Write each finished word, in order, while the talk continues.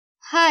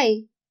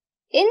Hi,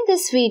 in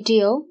this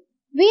video,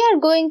 we are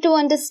going to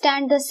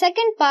understand the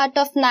second part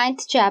of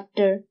 9th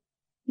chapter,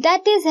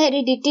 that is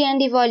Heredity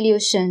and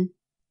Evolution.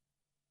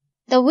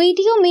 The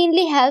video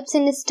mainly helps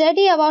in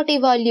study about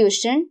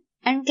evolution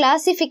and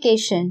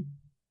classification.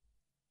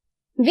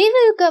 We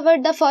will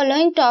cover the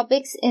following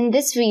topics in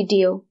this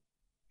video.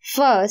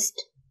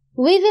 First,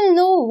 we will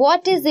know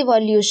what is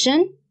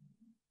evolution.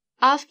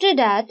 After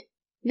that,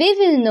 we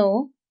will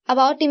know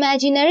about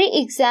imaginary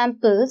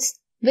examples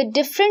with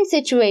different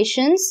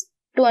situations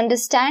to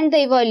understand the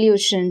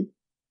evolution.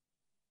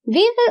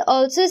 We will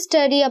also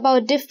study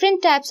about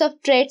different types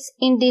of traits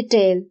in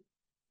detail.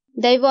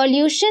 The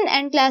evolution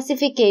and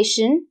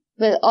classification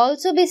will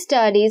also be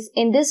studied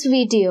in this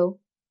video.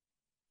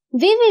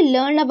 We will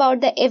learn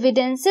about the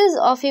evidences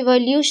of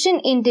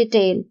evolution in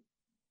detail.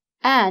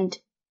 And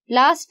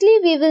lastly,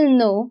 we will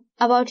know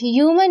about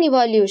human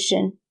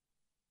evolution.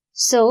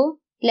 So,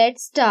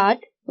 let's start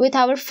with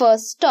our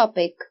first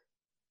topic.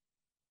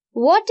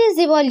 What is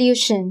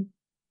evolution?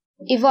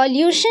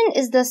 Evolution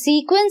is the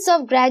sequence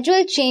of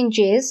gradual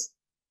changes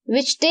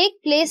which take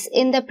place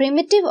in the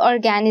primitive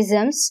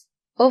organisms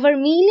over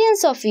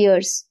millions of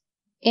years,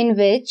 in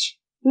which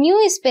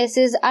new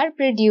species are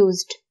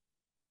produced.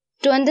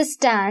 To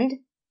understand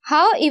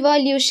how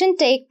evolution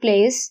takes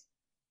place,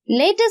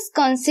 let us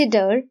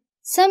consider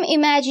some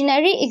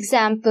imaginary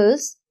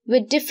examples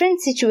with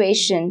different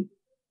situations.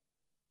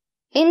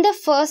 In the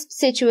first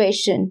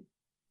situation,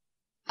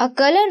 a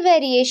color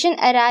variation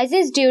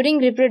arises during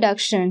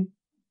reproduction.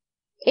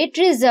 It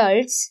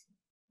results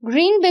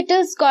green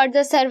beetles got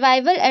the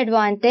survival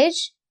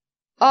advantage,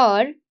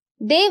 or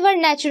they were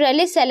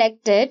naturally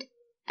selected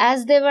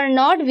as they were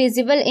not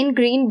visible in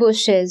green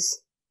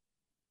bushes.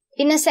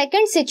 In a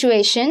second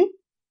situation,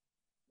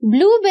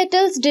 blue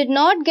beetles did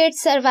not get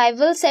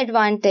survival's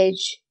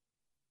advantage.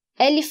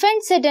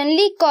 Elephants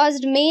suddenly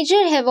caused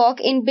major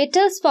havoc in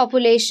beetles'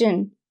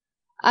 population.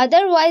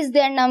 Otherwise,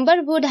 their number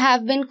would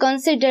have been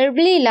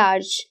considerably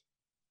large.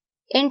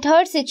 In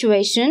third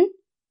situation,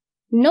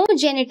 no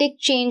genetic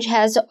change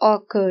has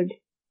occurred.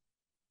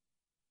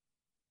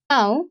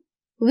 Now,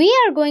 we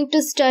are going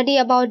to study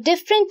about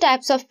different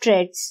types of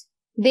traits.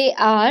 They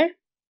are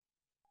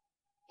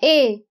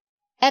A.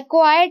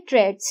 Acquired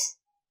traits.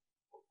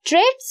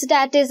 Traits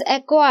that is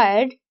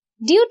acquired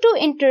due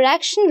to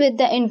interaction with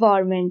the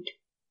environment.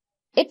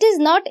 It is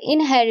not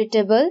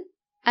inheritable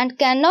and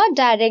cannot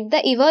direct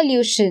the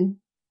evolution.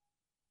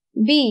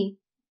 B.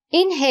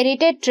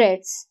 Inherited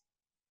traits.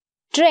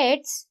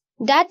 Traits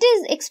that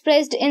is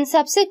expressed in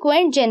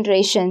subsequent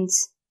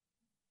generations.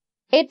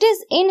 It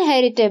is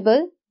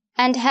inheritable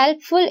and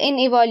helpful in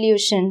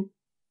evolution.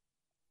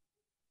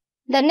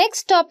 The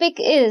next topic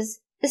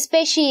is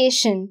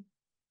speciation.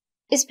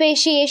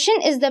 Speciation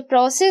is the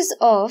process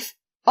of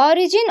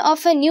origin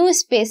of a new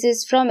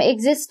species from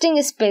existing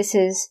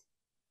species.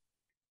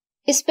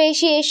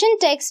 Speciation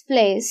takes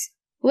place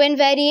when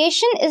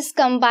variation is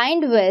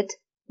combined with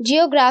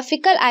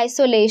geographical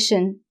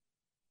isolation.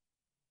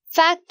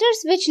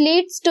 Factors which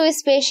leads to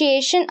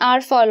speciation are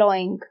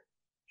following.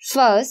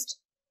 First,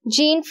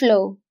 gene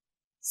flow.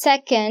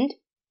 Second,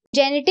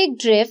 genetic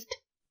drift.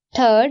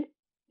 Third,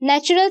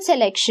 natural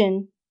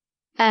selection.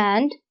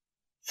 And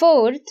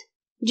fourth,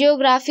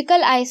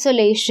 geographical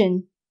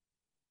isolation.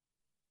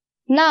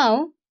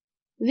 Now,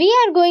 we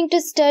are going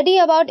to study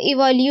about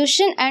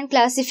evolution and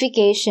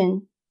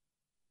classification.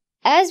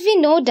 As we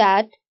know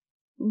that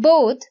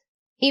both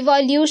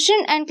evolution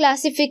and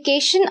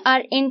classification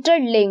are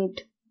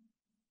interlinked.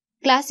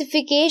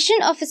 Classification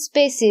of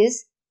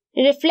species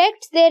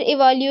reflects their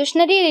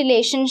evolutionary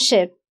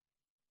relationship.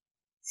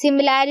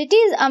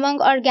 Similarities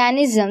among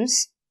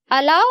organisms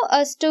allow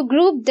us to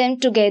group them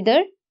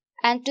together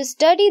and to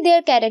study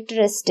their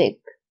characteristic.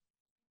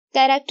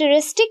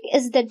 Characteristic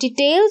is the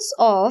details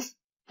of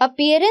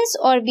appearance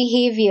or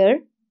behavior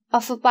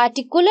of a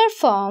particular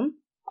form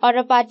or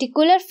a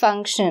particular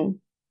function.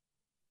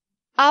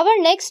 Our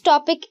next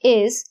topic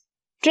is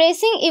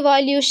tracing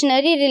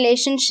evolutionary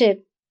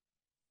relationship.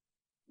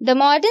 The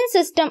modern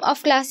system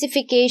of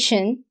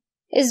classification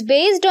is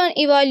based on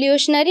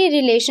evolutionary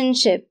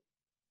relationship.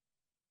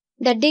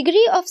 The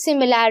degree of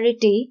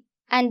similarity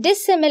and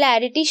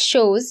dissimilarity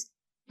shows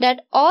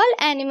that all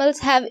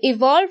animals have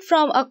evolved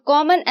from a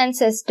common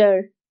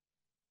ancestor.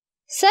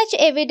 Such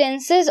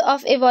evidences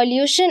of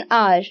evolution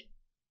are: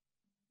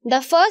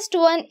 the first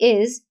one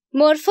is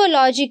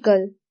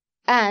morphological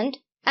and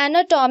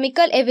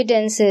anatomical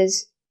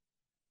evidences.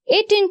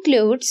 It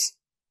includes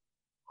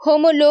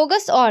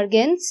homologous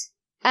organs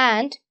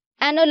and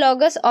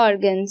analogous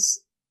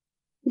organs.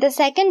 The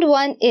second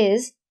one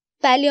is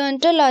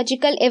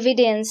paleontological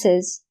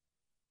evidences.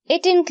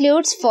 It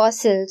includes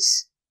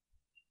fossils.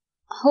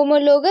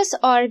 Homologous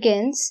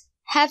organs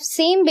have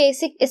same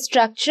basic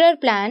structural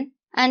plan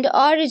and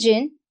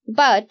origin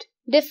but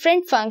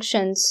different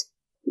functions.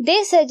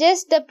 They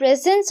suggest the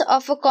presence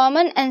of a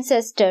common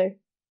ancestor.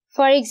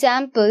 For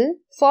example,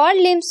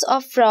 forelimbs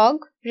of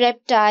frog,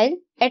 reptile,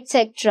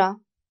 etc.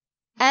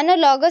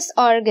 Analogous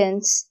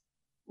organs.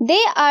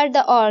 They are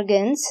the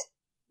organs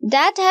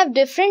that have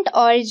different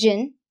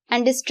origin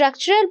and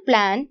structural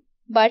plan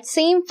but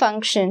same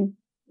function.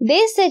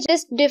 They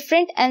suggest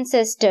different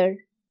ancestor.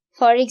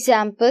 For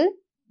example,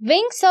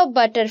 wings of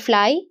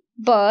butterfly,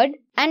 bird,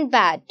 and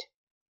bat.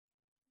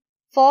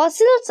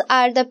 Fossils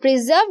are the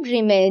preserved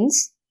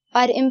remains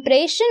or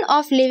impression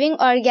of living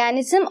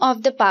organism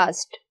of the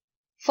past.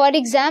 For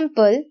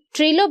example,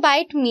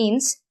 trilobite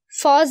means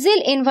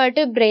fossil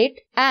invertebrate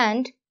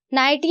and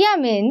Nidia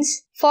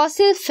means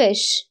fossil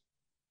fish.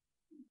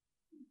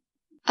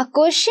 A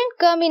question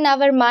comes in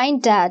our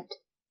mind that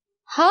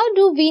how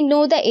do we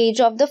know the age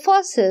of the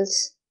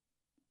fossils?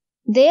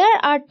 There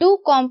are two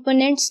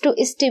components to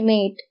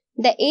estimate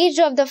the age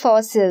of the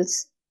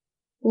fossils.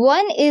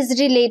 One is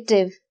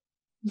relative.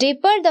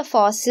 Deeper the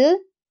fossil,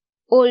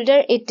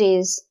 older it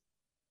is.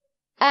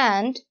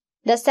 And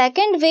the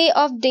second way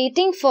of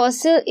dating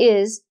fossil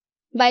is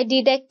by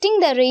deducting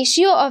the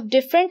ratio of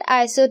different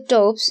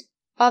isotopes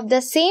of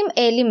the same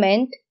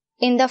element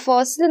in the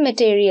fossil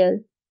material.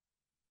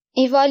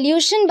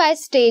 Evolution by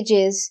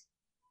stages.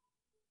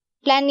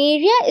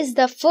 Planaria is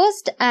the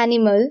first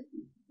animal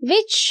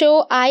which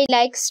show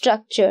eye-like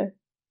structure.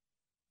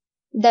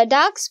 The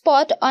dark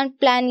spots on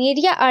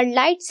planaria are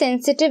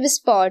light-sensitive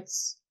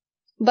spots,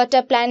 but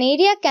a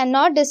planaria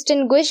cannot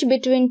distinguish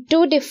between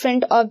two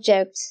different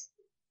objects.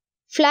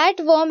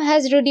 Flatworm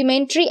has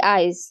rudimentary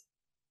eyes,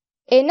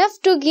 enough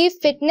to give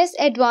fitness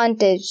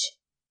advantage.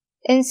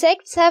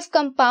 Insects have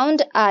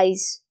compound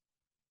eyes.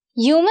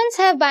 Humans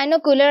have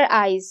binocular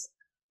eyes,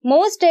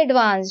 most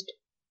advanced,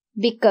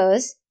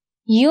 because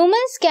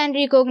humans can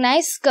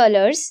recognize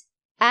colors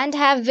and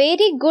have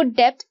very good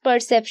depth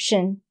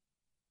perception.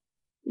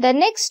 The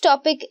next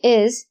topic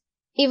is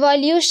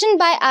evolution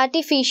by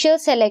artificial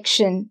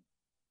selection.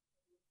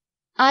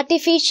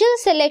 Artificial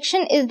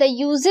selection is the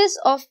uses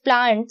of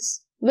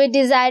plants with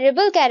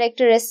desirable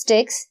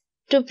characteristics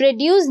to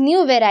produce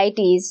new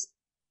varieties.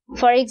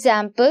 For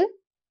example,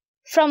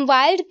 from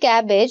wild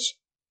cabbage,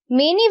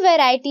 many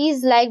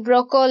varieties like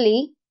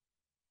broccoli,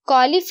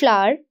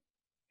 cauliflower,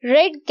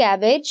 red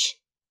cabbage,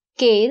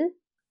 kale,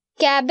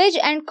 cabbage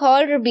and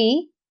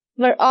kohlrabi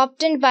were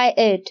obtained by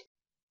it.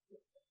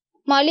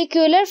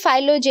 Molecular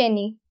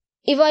phylogeny.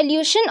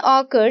 Evolution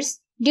occurs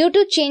due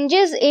to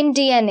changes in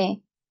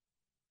DNA.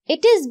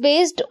 It is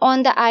based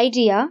on the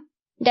idea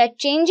that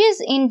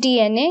changes in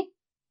DNA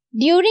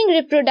during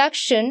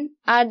reproduction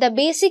are the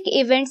basic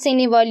events in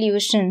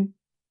evolution.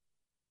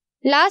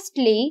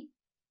 Lastly,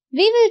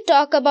 we will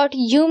talk about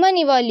human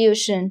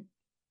evolution.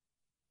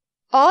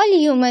 All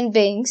human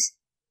beings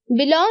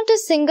belong to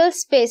single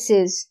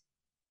species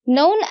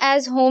known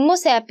as Homo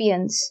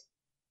sapiens.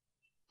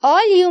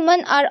 All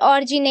humans are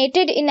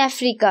originated in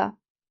Africa.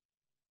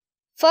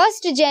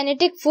 First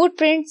genetic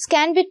footprints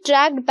can be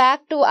tracked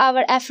back to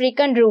our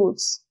African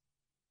roots.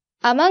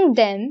 Among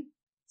them,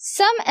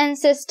 some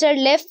ancestors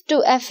left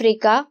to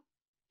Africa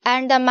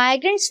and the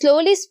migrants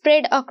slowly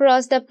spread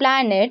across the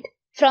planet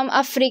from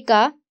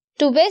Africa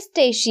to West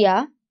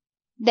Asia,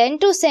 then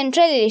to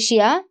Central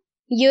Asia,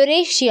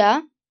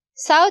 Eurasia,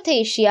 South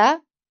Asia,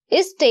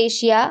 East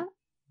Asia,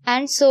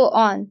 and so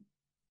on.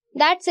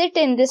 That's it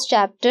in this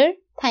chapter.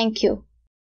 Thank you.